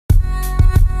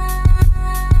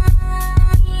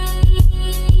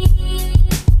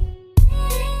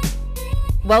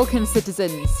Welcome,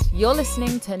 citizens. You're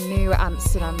listening to New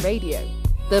Amsterdam Radio,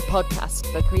 the podcast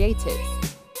for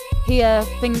creatives. Here,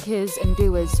 thinkers and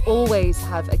doers always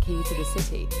have a key to the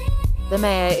city. The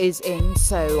mayor is in,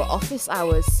 so office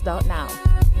hours start now.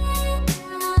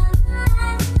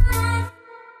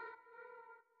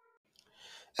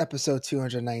 Episode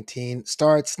 219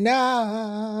 starts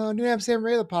now. New Amsterdam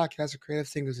Radio, the podcast for creative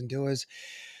thinkers and doers.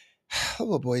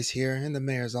 Hello, boys, here in the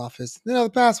mayor's office. The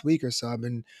past week or so, I've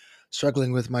been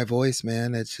struggling with my voice,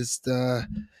 man. It's just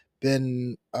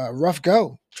been a rough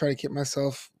go trying to keep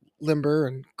myself limber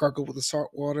and gargle with the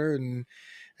salt water and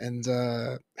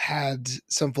had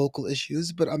some vocal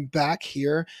issues, but I'm back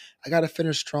here. I got to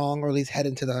finish strong, or at least head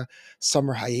into the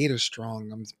summer hiatus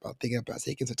strong. I'm thinking about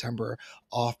taking September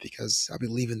off because I'll be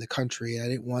leaving the country. I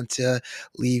didn't want to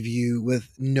leave you with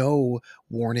no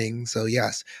warning. So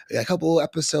yes, we got a couple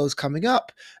episodes coming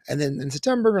up, and then in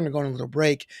September we're going to go on a little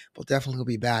break. We'll definitely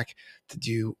be back to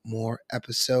do more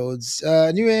episodes.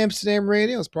 New Amsterdam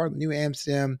Radio is part of the New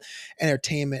Amsterdam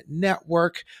Entertainment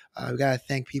Network. We got to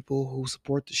thank people who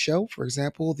support the show. For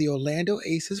example, the Orlando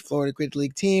Aces Florida Grid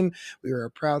League team. We are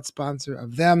a proud sponsor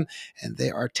of them, and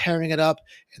they are tearing it up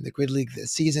in the Grid League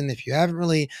this season. If you haven't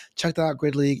really checked out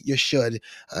Grid League, you should.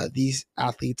 These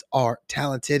athletes are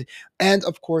talented. And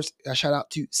of course, a shout out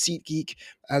to SeatGeek.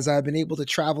 As I've been able to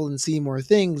travel and see more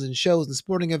things and shows and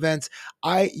sporting events,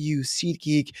 I use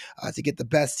SeatGeek to get the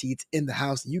best seats in the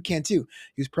house. And you can too.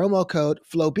 Use promo code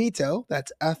FLOBITO,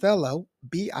 that's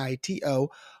FLOBITO,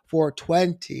 for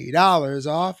 $20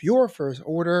 off your first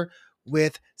order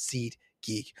with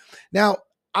SeatGeek. Now,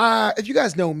 if you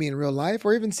guys know me in real life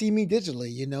or even see me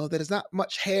digitally, you know that there's not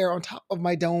much hair on top of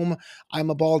my dome. I'm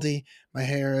a baldy. My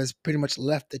hair has pretty much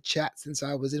left the chat since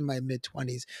I was in my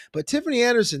mid-20s. But Tiffany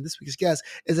Anderson, this week's guest,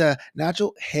 is a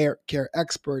natural hair care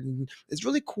expert. And it's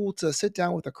really cool to sit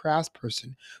down with a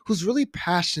craftsperson who's really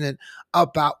passionate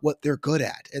about what they're good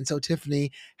at. And so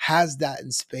Tiffany has that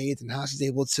in spades, and how she's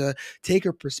able to take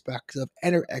her perspective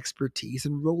and her expertise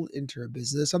and roll it into her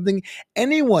business, something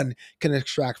anyone can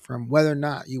extract from, whether or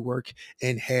not you work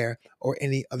in hair or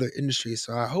any other industry.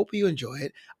 So I hope you enjoy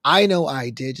it. I know I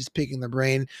did, just picking the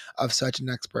brain of such an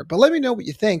expert. But let me know what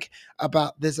you think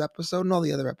about this episode and all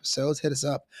the other episodes. Hit us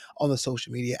up on the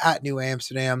social media at New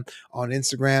Amsterdam on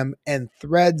Instagram and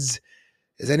Threads.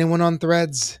 Is anyone on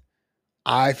Threads?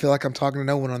 I feel like I'm talking to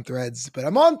no one on Threads, but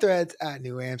I'm on Threads at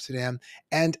New Amsterdam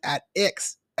and at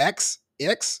X,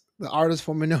 the artist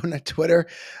formerly known at Twitter,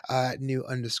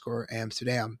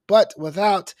 new_Amsterdam. But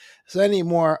without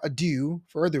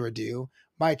further ado,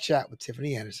 my chat with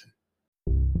Tiffany Anderson.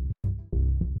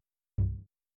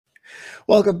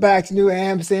 Welcome back to New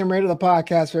Amsterdam Radio, the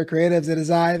podcast for creatives. It is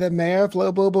I, the mayor,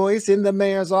 Flobo Boys, in the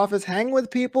mayor's office, hanging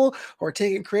with people who are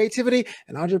taking creativity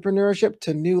and entrepreneurship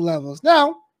to new levels.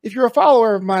 Now, if you're a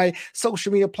follower of my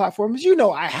social media platforms, you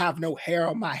know I have no hair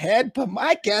on my head, but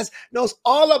my guest knows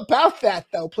all about that,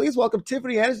 though. Please welcome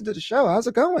Tiffany Anderson to the show. How's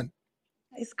it going?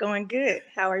 It's going good.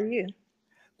 How are you?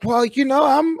 Well,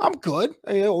 I'm good.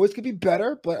 It always could be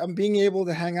better, but I'm being able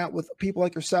to hang out with people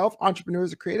like yourself,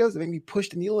 entrepreneurs and creatives, that make me push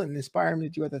the needle and inspire me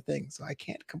to do other things. So I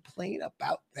can't complain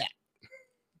about that.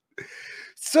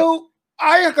 So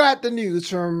I got the news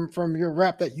from your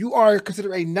rep that you are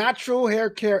considered a natural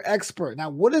hair care expert. Now,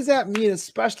 what does that mean,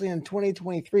 especially in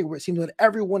 2023, where it seems that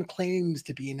everyone claims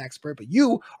to be an expert, but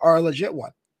you are a legit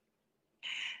one?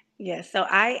 Yes, so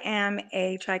I am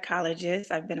a trichologist.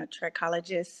 I've been a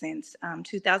trichologist since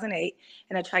 2008,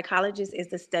 and a trichologist is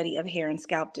the study of hair and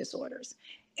scalp disorders.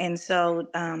 And so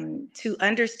to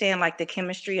understand like the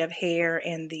chemistry of hair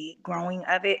and the growing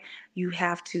of it, you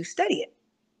have to study it.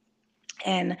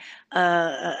 And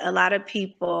a lot of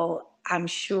people, I'm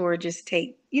sure, just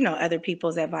take, other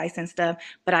people's advice and stuff,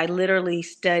 but I literally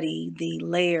study the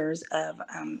layers of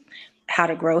how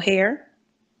to grow hair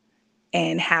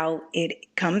and how it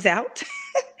comes out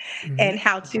and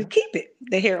how to keep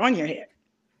the hair on your head.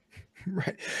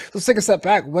 Right. So let's take a step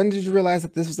back. When did you realize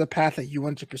that this was a path that you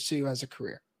wanted to pursue as a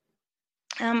career?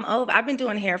 I've been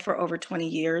doing hair for over 20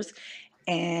 years.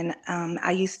 And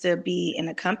I used to be in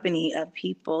a company of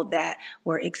people that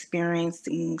were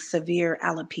experiencing severe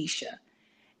alopecia.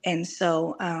 And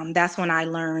so that's when I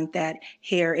learned that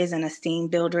hair is an esteem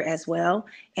builder as well.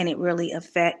 And it really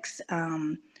affects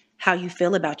how you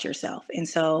feel about yourself. And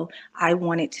so I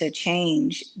wanted to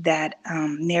change that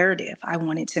narrative. I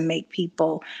wanted to make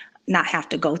people not have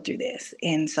to go through this.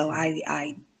 And so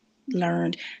I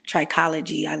learned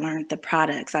trichology. I learned the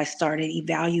products. I started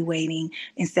evaluating,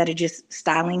 instead of just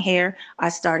styling hair, I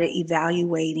started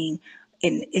evaluating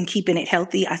and keeping it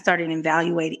healthy. I started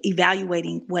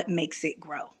evaluating what makes it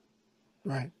grow.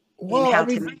 Right. Well,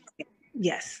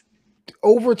 yes.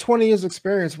 over 20 years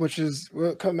experience, which is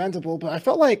commendable, but I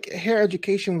felt like hair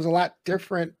education was a lot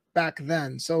different back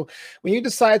then. So when you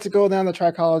decided to go down the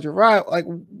trichology route, like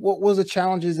what was the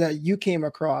challenges that you came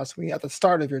across when you at the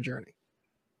start of your journey?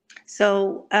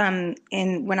 So, and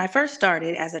when I first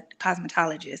started as a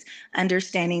cosmetologist,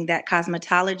 understanding that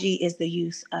cosmetology is the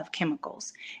use of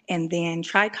chemicals, and then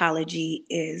trichology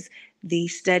is the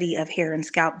study of hair and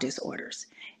scalp disorders.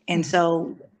 And Mhm.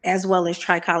 so, as well as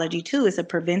trichology too, is a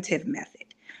preventive method.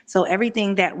 So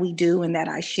everything that we do and that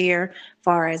I share,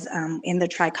 far as in the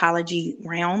trichology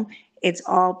realm, it's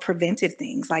all preventive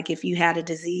things. Like if you had a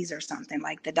disease or something,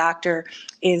 like the doctor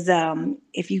is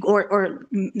if you or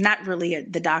not really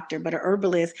the doctor, but a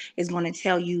herbalist is going to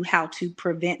tell you how to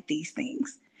prevent these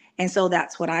things. And so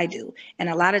that's what I do. And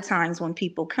a lot of times when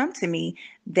people come to me,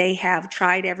 they have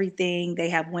tried everything. They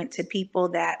have went to people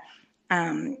that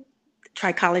um,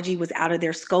 trichology was out of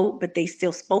their scope, but they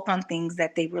still spoke on things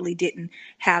that they really didn't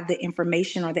have the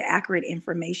information or the accurate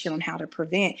information on how to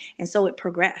prevent. And so it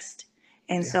progressed.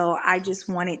 And Yeah. so I just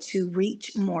wanted to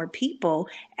reach more people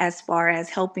as far as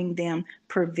helping them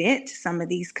prevent some of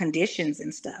these conditions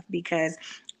and stuff. Because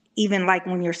even like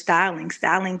when you're styling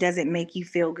doesn't make you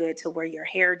feel good to wear your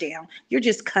hair down. You're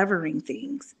just covering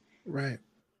things. Right.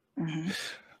 Hmm.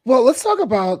 Well, let's talk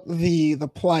about the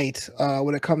plight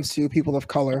when it comes to people of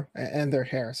color and their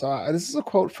hair. So this is a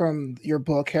quote from your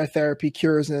book, "Hair Therapy: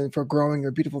 Cures and for Growing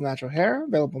Your Beautiful Natural Hair,"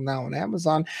 available now on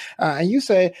Amazon. And you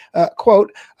say,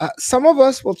 "Quote: Some of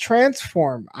us will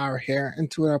transform our hair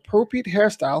into an appropriate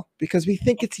hairstyle because we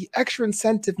think it's the extra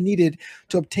incentive needed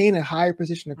to obtain a higher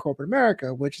position in corporate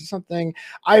America," which is something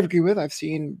I agree with. I've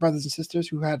seen brothers and sisters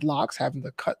who had locks having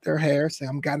to cut their hair, saying,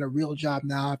 "I'm getting a real job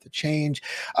now. I have to change."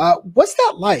 What's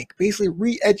that like? Basically,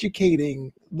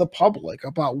 re-educating the public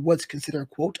about what's considered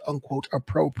 "quote unquote"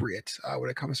 appropriate when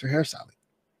it comes to hairstyling.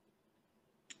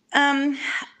 Um,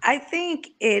 I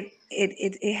think it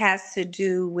has to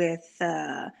do with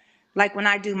like when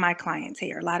I do my clients'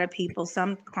 hair. A lot of people,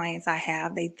 some clients I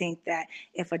have, they think that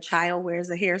if a child wears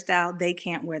a hairstyle, they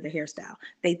can't wear the hairstyle.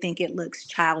 They think it looks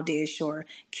childish or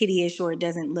kiddyish or it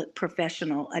doesn't look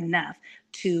professional enough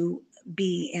to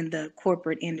be in the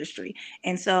corporate industry.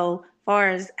 And so far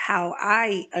as how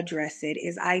I address it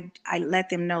is I let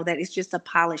them know that it's just a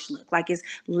polished look. Like it's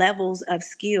levels of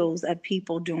skills of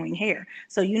people doing hair.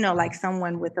 So, like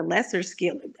someone with a lesser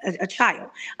skill, a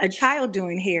child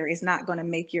doing hair is not going to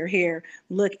make your hair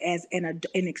look as an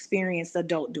experienced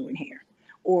adult doing hair,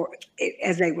 or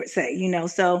as they would say.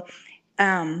 So,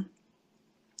 um,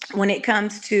 when it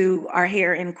comes to our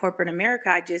hair in corporate America,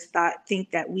 I just think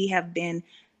that we have been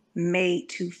made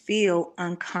to feel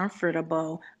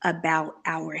uncomfortable about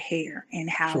our hair and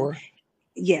how. Sure.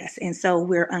 Yes, and so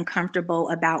we're uncomfortable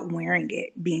about wearing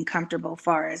it, being comfortable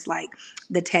far as like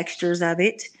the textures of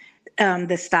it,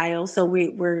 the style. So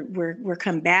we're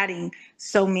combating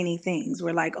so many things.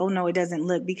 We're like, oh no, it doesn't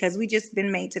look, because we just been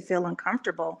made to feel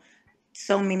uncomfortable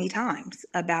so many times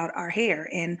about our hair.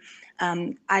 And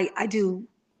I do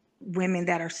women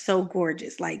that are so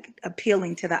gorgeous, like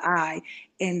appealing to the eye,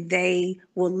 and they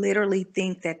will literally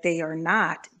think that they are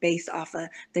not based off of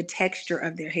the texture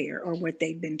of their hair or what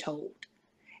they've been told.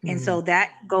 And Mhm. so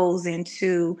that goes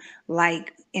into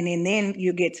like, and then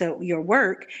you get to your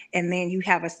work, and then you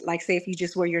have like, say if you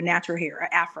just wear your natural hair,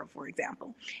 or afro, for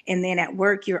example, and then at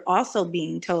work, you're also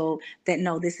being told that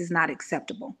no, this is not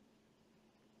acceptable.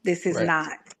 This is Right.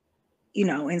 not,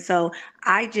 and so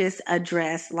I just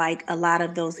address like a lot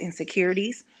of those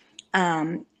insecurities.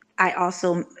 Um, I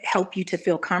also help you to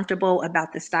feel comfortable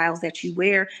about the styles that you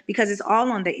wear, because it's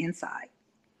all on the inside,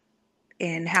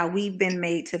 and how we've been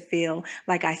made to feel,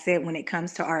 like I said, when it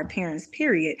comes to our appearance,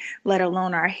 period, let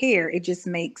alone our hair, it just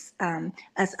makes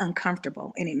us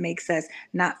uncomfortable, and it makes us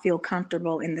not feel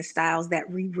comfortable in the styles that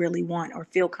we really want or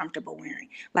feel comfortable wearing.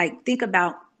 Like, think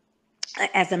about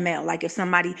as a male, like if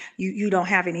somebody, you don't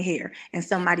have any hair and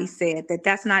somebody said that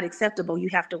that's not acceptable, you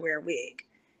have to wear a wig,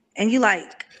 and you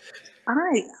like, all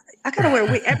right, I gotta wear a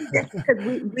wig every day because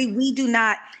we do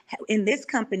not, in this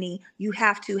company you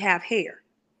have to have hair.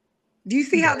 Do you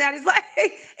see how Right. that is like?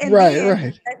 And Right. then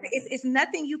Right. it's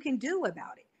nothing you can do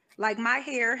about it. Like my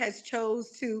hair has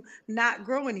chose to not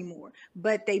grow anymore,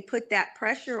 but they put that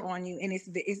pressure on you, and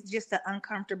it's just an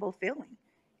uncomfortable feeling.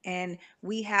 And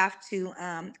we have to.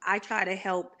 I try to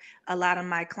help a lot of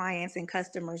my clients and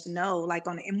customers know, like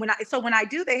and when I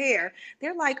do the hair,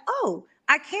 they're like, oh,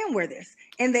 I can wear this,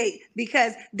 and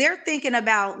because they're thinking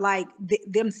about like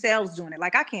themselves doing it.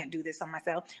 Like, I can't do this on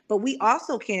myself, but we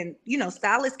also can,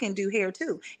 stylists can do hair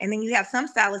too. And then you have some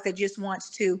stylists that just wants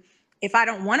to If I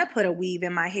don't want to put a weave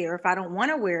in my hair, if I don't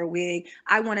want to wear a wig,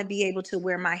 I want to be able to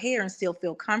wear my hair and still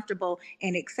feel comfortable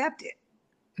and accept it.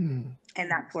 Mm.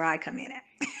 And that's where I come in at.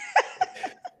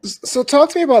 So talk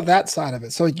to me about that side of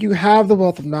it. So you have the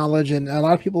wealth of knowledge, and a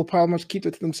lot of people probably must keep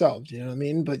it to themselves. You know what I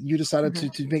mean? But you decided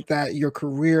Mhm. to make that your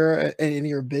career and in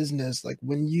your business. Like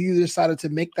when you decided to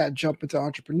make that jump into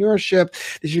entrepreneurship,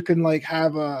 that you can like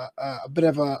have a bit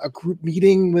of a group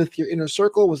meeting with your inner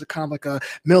circle. Was it kind of like a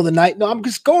middle of the night? No, I'm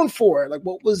just going for it. Like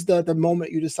what was the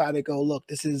moment you decided to go? Look,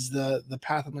 this is the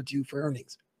path I'm gonna do for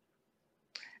earnings.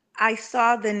 I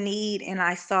saw the need and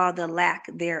I saw the lack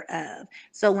thereof.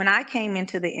 So when I came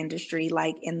into the industry,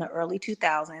 like in the early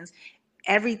 2000s,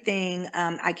 everything,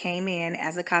 I came in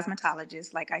as a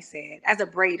cosmetologist, like I said, as a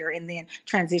braider, and then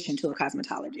transitioned to a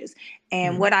cosmetologist.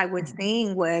 And Mm. what I was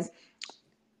seeing was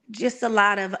just a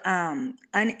lot of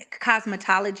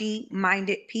cosmetology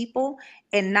minded people,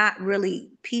 and not really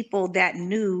people that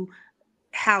knew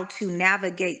how to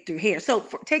navigate through hair. So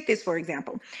take this for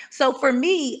example. So for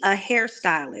me, a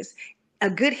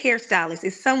good hairstylist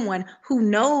is someone who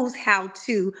knows how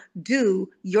to do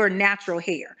your natural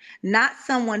hair, not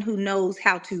someone who knows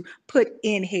how to put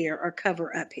in hair or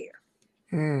cover up hair,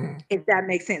 Mm. if that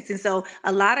makes sense. And so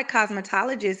a lot of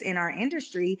cosmetologists in our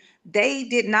industry, they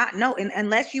did not know. And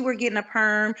unless you were getting a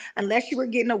perm, unless you were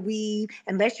getting a weave,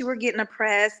 unless you were getting a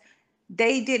press,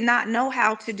 they did not know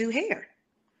how to do hair.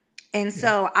 And Yeah.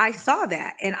 so I saw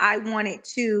that and I wanted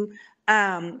to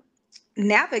um,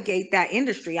 navigate that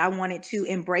industry. I wanted to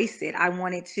embrace it. I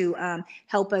wanted to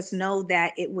help us know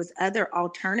that it was other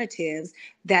alternatives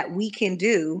that we can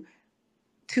do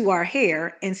to our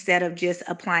hair instead of just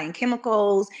applying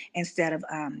chemicals, instead of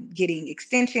getting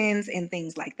extensions and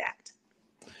things like that.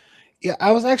 Yeah,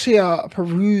 I was actually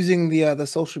perusing the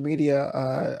social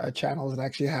media channels and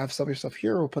actually have some of your stuff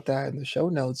here. We'll put that in the show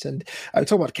notes. And I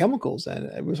talk about chemicals, and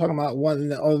we were talking about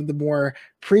one of the more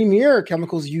premier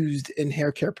chemicals used in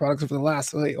hair care products over the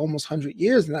last like, almost 100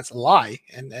 years, and that's lye.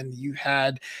 And you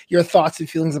had your thoughts and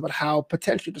feelings about how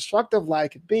potentially destructive lye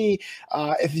could be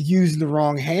if used in the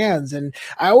wrong hands. And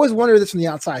I always wonder this from the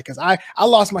outside because I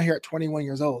lost my hair at 21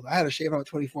 years old. I had a shave out at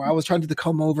 24. I was trying to do the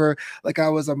comb over like I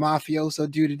was a mafioso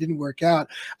dude. It didn't work out.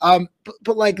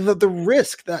 But like the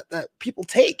risk that people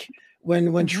take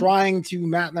when Mhm. trying to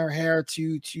mat their hair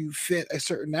to fit a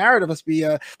certain narrative must be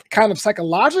a kind of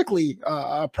psychologically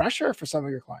pressure for some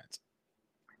of your clients.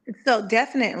 So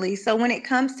definitely. So when it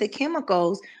comes to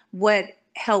chemicals, what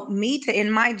helped me to,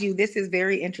 and mind you, this is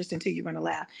very interesting too. You're going to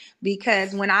laugh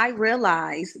because when I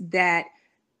realized that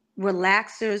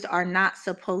relaxers are not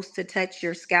supposed to touch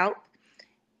your scalp,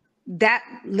 that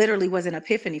literally was an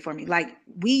epiphany for me. Like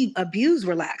we abuse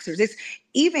relaxers. It's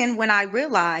even when I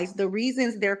realized the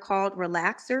reasons they're called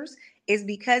relaxers is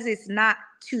because it's not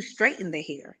to straighten the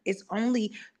hair. It's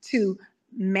only to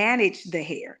manage the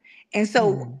hair. And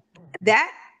so Mm,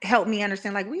 that helped me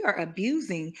understand like we are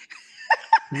abusing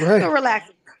the right.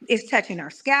 relaxer. It's touching our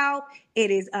scalp.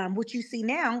 It is what you see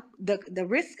now, the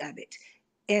risk of it.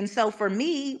 And so for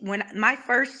me, when my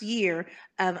first year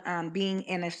of being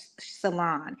in a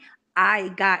salon, I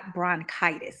got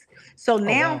bronchitis. So Oh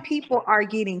now wow. people are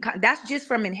getting, that's just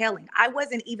from inhaling. I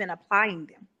wasn't even applying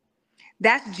them.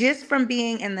 That's just from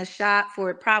being in the shop for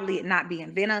it probably it not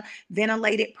being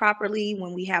ventilated properly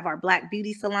when we have our black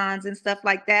beauty salons and stuff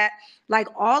like that. Like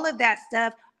all of that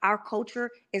stuff, our culture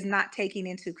is not taking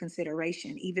into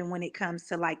consideration, even when it comes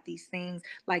to like these things,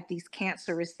 like these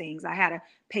cancerous things. I had a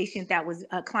patient that was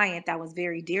a client that was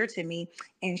very dear to me,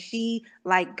 and she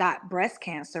like got breast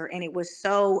cancer, and it was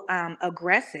so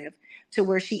aggressive to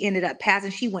where she ended up passing.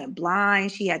 She went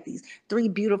blind. She had these three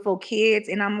beautiful kids,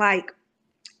 and I'm like,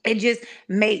 it just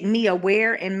made me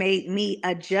aware and made me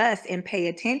adjust and pay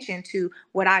attention to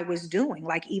what I was doing.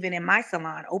 Like even in my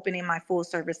salon, opening my full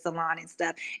service salon and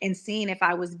stuff, and seeing if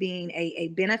I was being a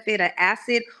benefit, an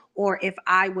asset, or if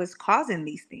I was causing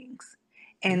these things.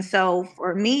 And Yeah. so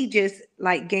for me, just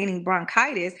like gaining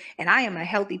bronchitis, and I am a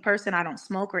healthy person, I don't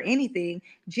smoke or anything,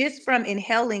 just from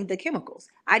inhaling the chemicals.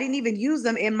 I didn't even use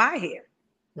them in my hair.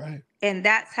 Right. And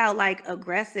that's how like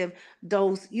aggressive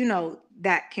those,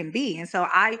 that can be. And so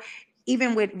I,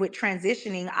 even with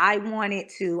transitioning, I wanted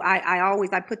to, I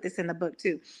always, I put this in the book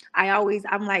too,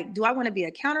 I'm like, do I want to be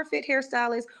a counterfeit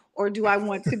hairstylist, or do I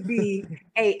want to be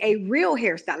a real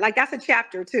hairstylist? Like that's a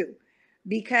chapter too,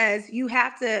 because you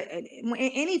have to in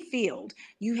any field,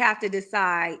 you have to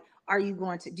decide, are you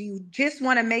going to, do you just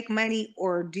want to make money,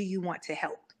 or do you want to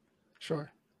help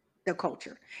Sure. the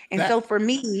culture? And That so for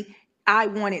me, I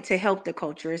want it to help the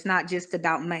culture. It's not just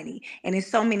about money. And there's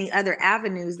so many other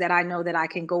avenues that I know that I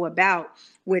can go about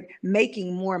with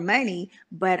making more money,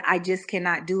 but I just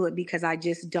cannot do it because I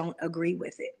just don't agree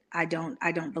with it. I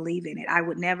don't believe in it. I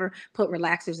would never put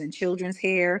relaxers in children's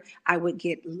hair. I would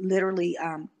get literally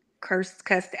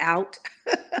cussed out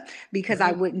because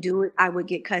I Right. wouldn't do it. I would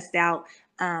get cussed out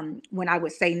when I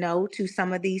would say no to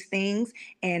some of these things.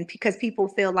 And because people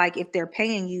feel like if they're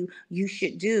paying you, you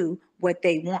should do what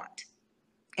they want.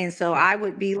 And so Right. I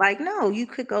would be like, no, you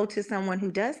could go to someone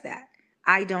who does that.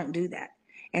 I don't do that.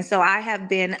 And so I have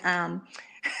been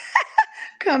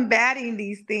combating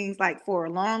these things like for a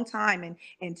long time,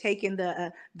 and taking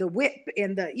the whip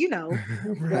and the,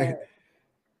 Right.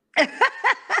 the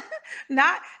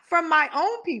not from my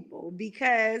own people,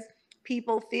 because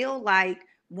people feel like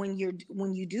when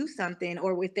you do something,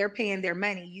 or if they're paying their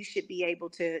money, you should be able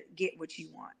to get what you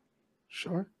want,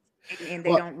 Sure. and they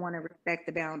Well, don't want to respect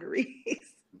the boundaries.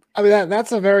 I mean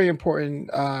that's a very important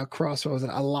crossroads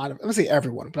that a lot of, I would say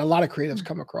everyone, but a lot of creatives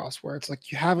come across where it's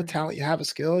like you have a talent, you have a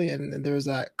skill, and there's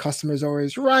that customer's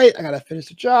always right. I gotta finish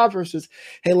the job versus,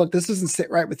 hey, look, this doesn't sit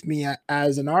right with me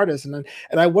as an artist, and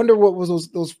I wonder what was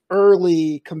those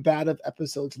early combative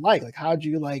episodes like. Like how'd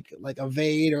you like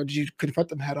evade, or did you confront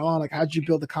them head on? Like how'd you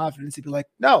build the confidence to be like,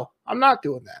 no, I'm not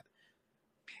doing that.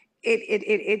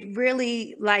 It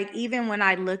really, like, even when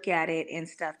I look at it and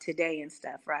stuff today and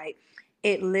stuff, right?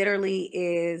 It literally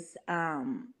is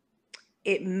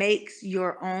it makes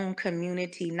your own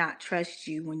community not trust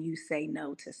you when you say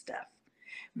no to stuff,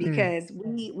 Hmm. because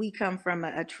we come from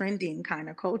a trending kind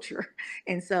of culture.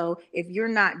 And so if you're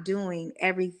not doing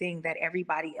everything that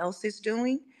everybody else is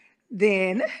doing,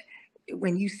 then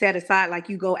when you set aside, like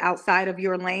you go outside of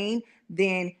your lane,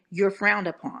 then you're frowned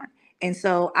upon. And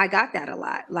so I got that a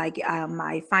lot. Like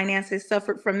my finances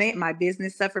suffered from it, my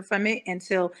business suffered from it,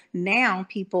 until now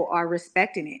people are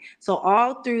respecting it. So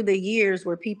all through the years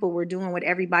where people were doing what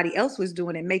everybody else was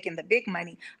doing and making the big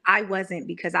money, I wasn't,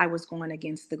 because I was going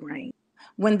against the grain.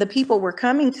 When the people were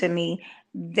coming to me,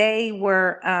 they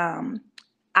were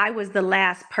I was the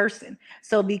last person.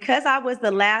 So because I was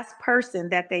the last person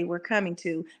that they were coming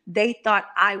to, they thought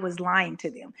I was lying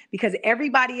to them, because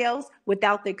everybody else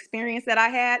without the experience that I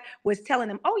had was telling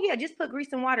them, "Oh yeah, just put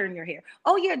grease and water in your hair.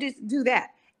 Oh yeah, just do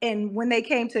that." And when they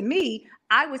came to me,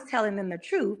 I was telling them the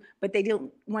truth, but they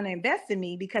didn't want to invest in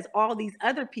me because all these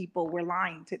other people were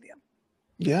lying to them.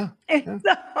 Yeah. And Yeah.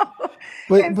 so,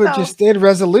 But and you so stayed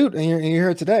resolute, and you're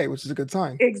here today, which is a good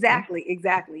sign. Yeah. exactly,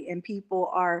 exactly. And people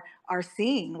are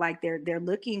seeing, like, they're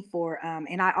looking for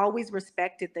and I always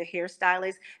respected the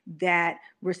hairstylists that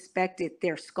respected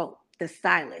their scope, the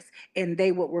stylist, and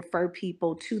they would refer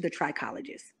people to the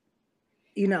trichologist.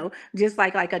 Just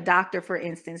like a doctor, for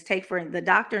instance, take for the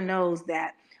doctor knows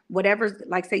that whatever's,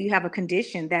 like, say you have a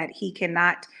condition that he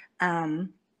cannot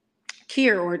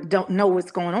cure or don't know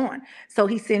what's going on. So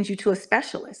he sends you to a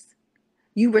specialist.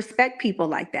 You respect people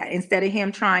like that. Instead of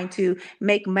him trying to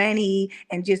make money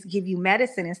and just give you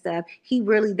medicine and stuff,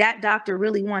 that doctor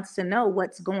really wants to know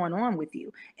what's going on with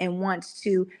you, and wants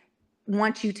you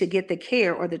to get the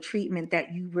care or the treatment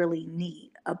that you really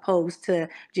need, opposed to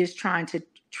just trying to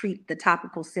treat the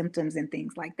topical symptoms and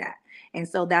things like that. And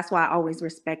so that's why I always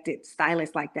respected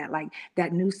stylists like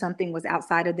that knew something was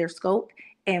outside of their scope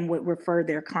and would refer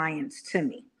their clients to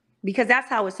me, because that's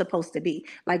how it's supposed to be.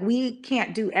 Like, we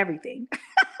can't do everything.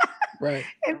 Right.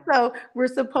 And so we're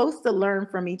supposed to learn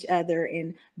from each other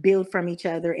and build from each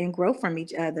other and grow from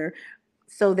each other,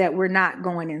 so that we're not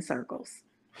going in circles.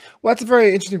 Well, that's a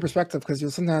very interesting perspective because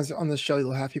you'll sometimes on the show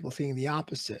you'll have people seeing the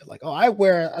opposite, like, "Oh, I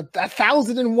wear a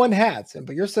thousand and one hats,"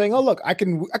 but you're saying, "Oh, look, I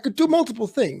could do multiple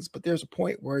things," but there's a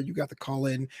point where you got to call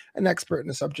in an expert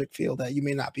in a subject field that you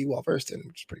may not be well versed in,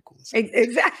 which is pretty cool to see.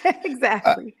 Exactly. Uh,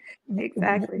 Exactly.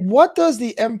 Exactly. what does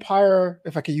the empire,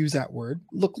 if I could use that word,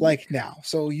 look like now?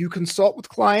 So you consult with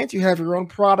clients, you have your own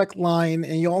product line,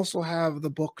 and you also have the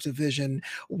book division.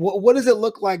 What does it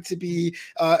look like to be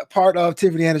part of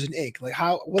Tiffany Anderson Inc.? Like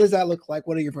what does that look like?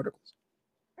 What are your verticals?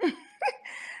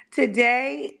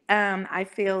 Today, I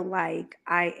feel like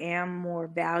I am more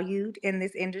valued in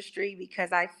this industry,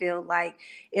 because I feel like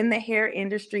in the hair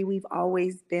industry, we've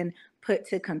always been put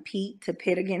to compete, to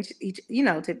pit against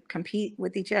to compete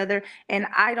with each other. And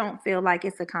I don't feel like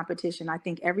it's a competition. I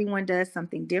think everyone does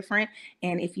something different.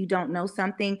 And if you don't know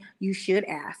something, you should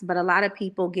ask. But a lot of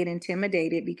people get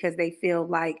intimidated because they feel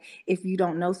like if you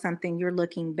don't know something, you're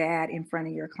looking bad in front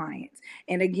of your clients.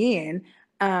 And again,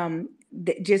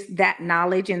 just that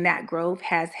knowledge and that growth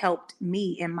has helped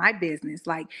me in my business.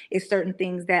 Like, it's certain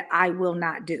things that I will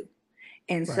not do.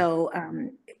 And Right. so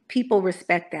people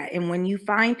respect that. And when you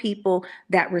find people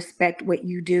that respect what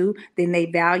you do, then they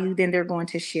value, then they're going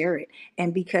to share it.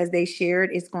 And because they share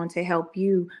it, it's going to help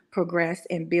you progress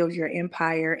and build your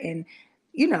empire and,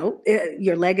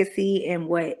 your legacy and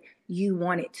what you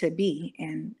want it to be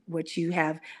and what you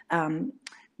have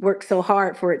worked so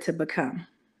hard for it to become.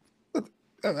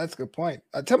 Oh, that's a good point.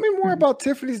 Tell me more Mhm. about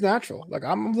Tiffany's Natural. Like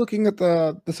I'm looking at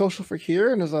the social for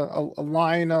here, and there's a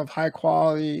line of high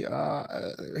quality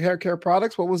hair care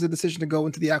products. What was the decision to go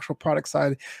into the actual product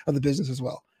side of the business as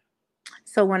well?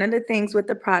 So one of the things with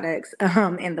the products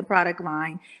in the product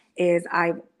line is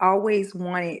I've always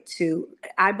wanted to,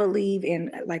 I believe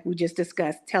in, like we just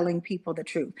discussed, telling people the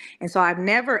truth. And so I've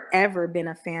never, ever been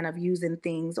a fan of using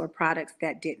things or products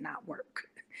that did not work.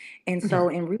 And Okay. so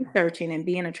in researching and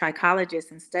being a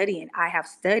trichologist and studying, I have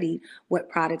studied what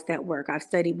products that work. I've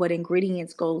studied what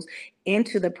ingredients goes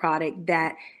into the product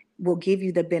that will give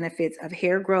you the benefits of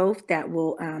hair growth, that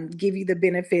will give you the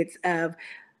benefits of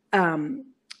um,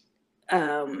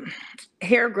 um,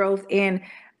 hair growth and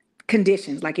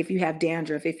conditions, like if you have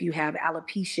dandruff, if you have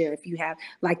alopecia, if you have,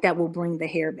 like, that will bring the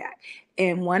hair back.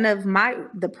 And one of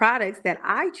the products that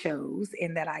I chose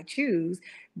and that I choose,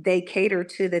 they cater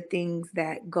to the things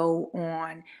that go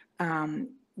on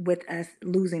with us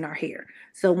losing our hair.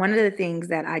 So one of the things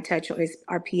that I touch on is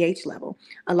our pH level.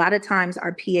 A lot of times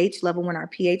our pH level, when our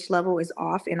pH level is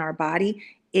off in our body,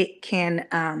 it can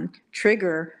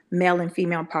trigger male and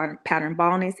female pattern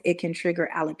baldness. It can trigger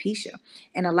alopecia.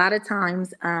 And a lot of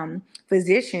times,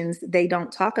 physicians, they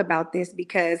don't talk about this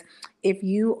because if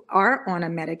you are on a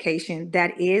medication,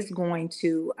 that is going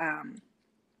to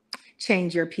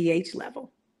change your pH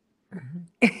level. Mhm.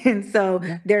 And so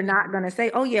Yeah. they're not going to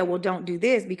say, oh, yeah, well, don't do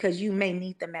this because you may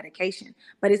need the medication.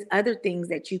 But it's other things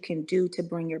that you can do to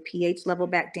bring your pH level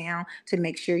back down, to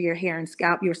make sure your hair and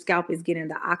your scalp is getting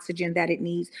the oxygen that it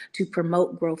needs to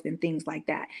promote growth and things like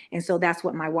that. And so that's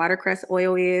what my watercress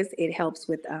oil is. It helps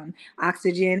with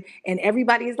oxygen. And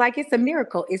everybody is like, it's a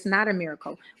miracle. It's not a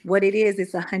miracle. What it is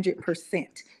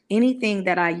 100%. Anything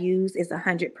that I use is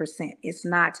 100%. It's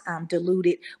not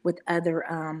diluted with other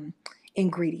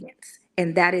ingredients.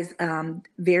 And that is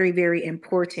very, very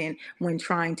important when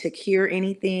trying to cure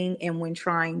anything and when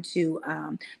trying to,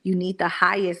 you need the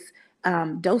highest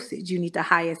dosage, you need the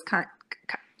highest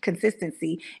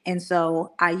consistency. And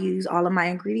so I use all of my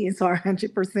ingredients are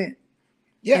 100%.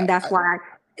 Yeah. And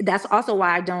that's also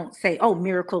why I don't say, oh,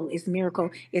 miracle is miracle.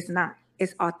 It's not.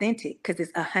 It's authentic because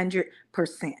it's 100%.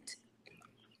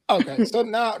 Okay, so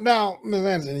now, Ms.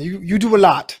 Anderson, you do a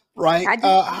lot, right? I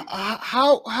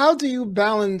do. How do you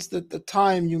balance the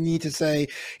time you need to say,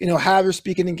 have your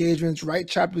speaking engagements, write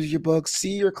chapters of your books,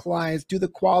 see your clients, do the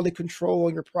quality control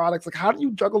on your products? Like, how do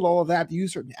you juggle all of that? Do you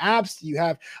use certain apps? Do you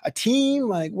have a team?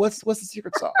 Like, what's the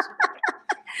secret sauce?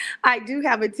 I do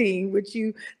have a team,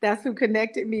 that's who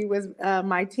connected me with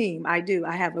my team. I do.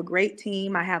 I have a great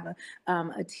team. I have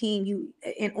a team.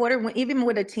 Even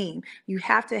with a team, you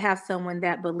have to have someone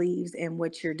that believes in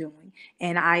what you're doing.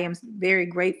 And I am very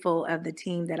grateful of the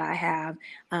team that I have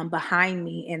behind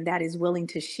me and that is willing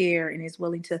to share and is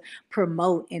willing to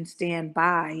promote and stand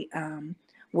by.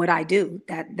 What I do,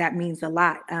 that means a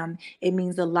lot. It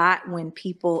means a lot when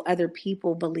other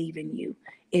people believe in you.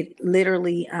 It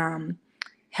literally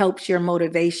helps your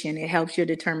motivation. It helps your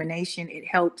determination. It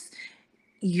helps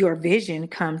your vision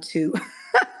come to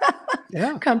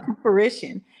Yeah. come to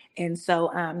fruition. And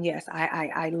so, yes,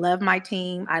 I love my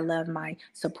team. I love my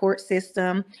support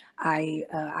system.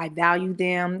 I value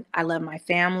them. I love my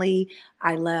family.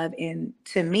 And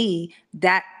to me,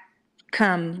 that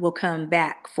will come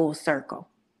back full circle.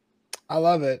 I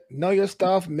love it. Know your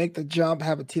stuff, make the jump,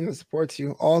 have a team that supports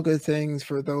you. All good things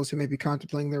for those who may be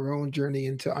contemplating their own journey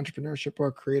into entrepreneurship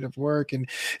or creative work. And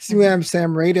see, Mhm. I'm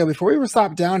Sam Radio. Before we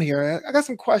stop down here, I got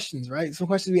some questions, right? Some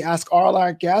questions we ask all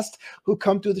our guests who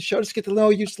come through the show just to get to know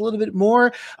you just a little bit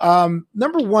more.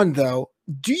 Number one, though,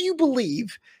 do you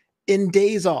believe in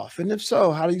days off? And if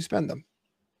so, how do you spend them?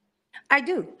 I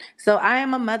do. So I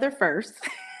am a mother first.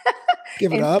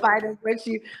 Give it In up. spite of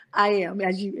I am,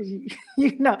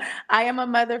 you know, I am a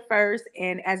mother first.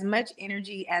 And as much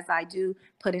energy as I do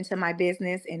put into my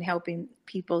business and helping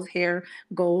people's hair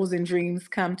goals and dreams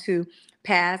come to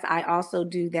pass, I also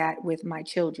do that with my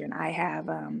children. I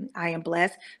am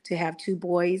blessed to have two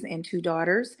boys and two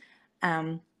daughters.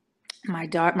 Um, my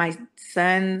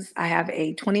sons, I have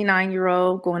a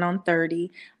 29-year-old going on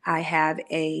 30. I have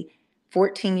a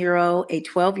 14-year-old, a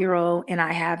 12-year-old, and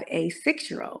I have a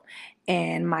 6-year-old.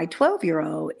 And my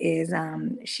 12-year-old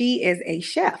she is a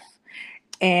chef,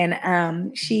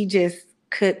 and she just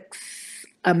cooks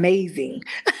amazing.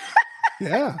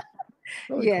 Yeah.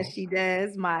 Really Yes, cool. she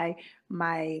does.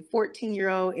 My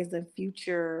 14-year-old is a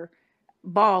future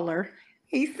baller.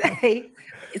 He's a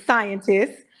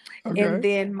scientist. And Okay.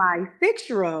 then my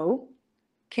 6-year-old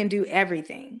can do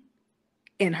everything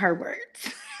in her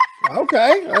words.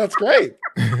 Okay. That's great.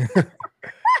 And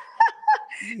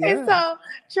Yeah. so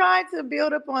trying to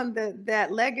build upon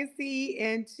that legacy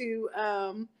and to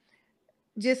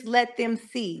just let them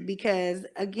see, because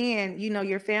again,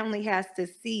 your family has to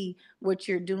see what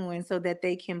you're doing so that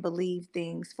they can believe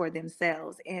things for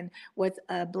themselves. And what's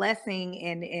a blessing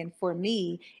and for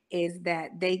me is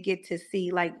that they get to see,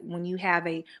 like when you have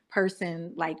a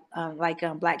person like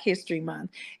Black History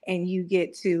Month, and you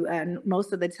get to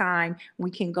most of the time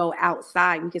we can go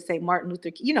outside, we could say Martin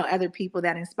Luther, other people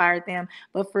that inspired them.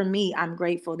 But for me, I'm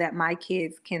grateful that my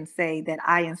kids can say that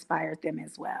I inspired them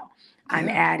as well. I'm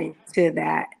Yeah. added to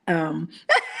that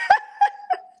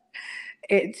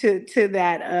to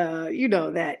that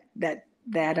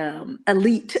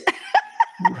elite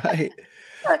Right.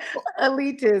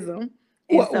 elitism.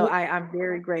 And so What, I'm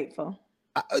very grateful.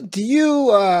 do you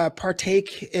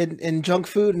partake in junk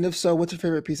food? And if so, what's your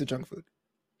favorite piece of junk food?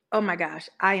 Oh my gosh,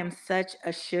 I am such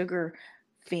a sugar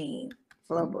fiend,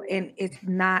 Flobo, Oh. and it's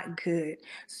not good.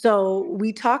 So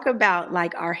we talk about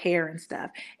like our hair and stuff.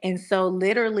 And so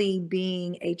literally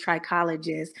being a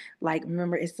trichologist, like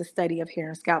remember, it's the study of hair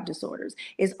and scalp disorders.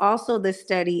 It's also the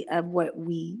study of what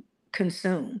we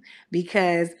consume,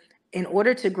 because in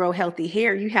order to grow healthy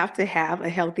hair, you have to have a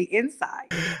healthy inside.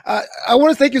 I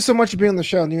want to thank you so much for being on the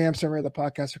show, New Amsterdam Radio, the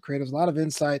podcast for creatives. A lot of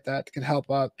insight that can help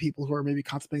people who are maybe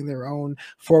contemplating their own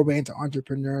foray into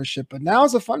entrepreneurship. But now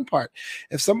is the fun part.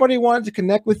 If somebody wanted to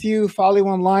connect with you, follow you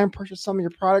online, purchase some of your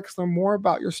products, learn more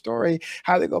about your story,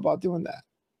 how do they go about doing that?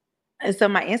 And so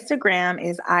my Instagram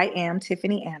is I am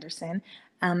Tiffany Anderson.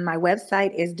 My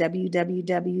website is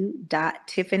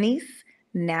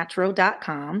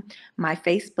www.tiffanysnatural.com. My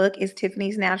Facebook is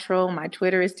Tiffany's Natural. My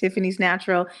Twitter is Tiffany's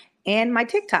Natural. And my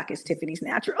TikTok is Tiffany's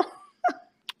Natural.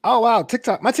 Oh wow,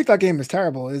 TikTok. My TikTok game is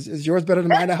terrible. Is yours better than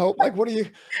mine? I hope. Like, what's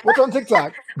on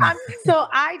TikTok? So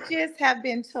I just have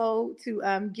been told to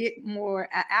get more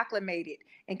acclimated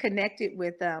and connected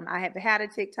with I have had a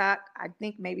TikTok, I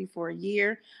think maybe for a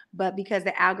year, but because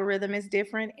the algorithm is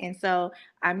different. And so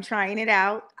I'm trying it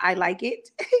out. I like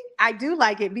it. I do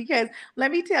like it, because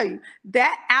let me tell you,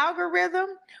 that algorithm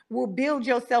will build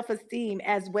your self-esteem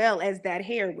as well as that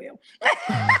hair will.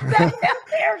 That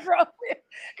hair growth will.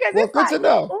 Because Well, it's good like, to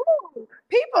know. ooh,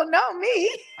 people know me.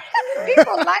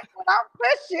 People like what I'm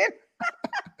pushing.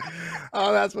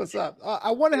 Oh, that's what's up.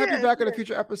 I want to have you Yes, back on a yes.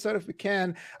 future episode if we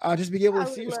can. Just be able to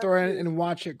I see would your love story to. and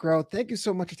watch it grow. Thank you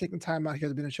so much for taking time out here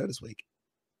to be on the show this week.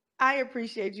 I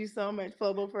appreciate you so much,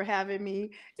 Fobo, for having me.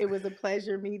 It was a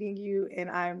pleasure meeting you, and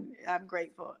I'm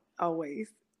grateful always.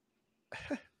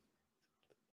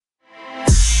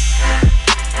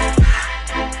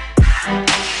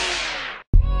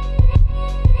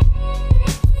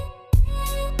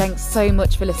 Thanks so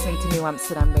much for listening to New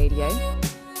Amsterdam Radio.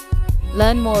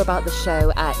 Learn more about the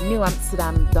show at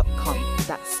newamsterdam.com.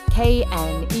 That's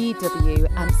KNEW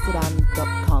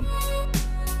Amsterdam.com.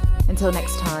 Until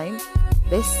next time,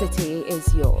 this city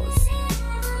is yours.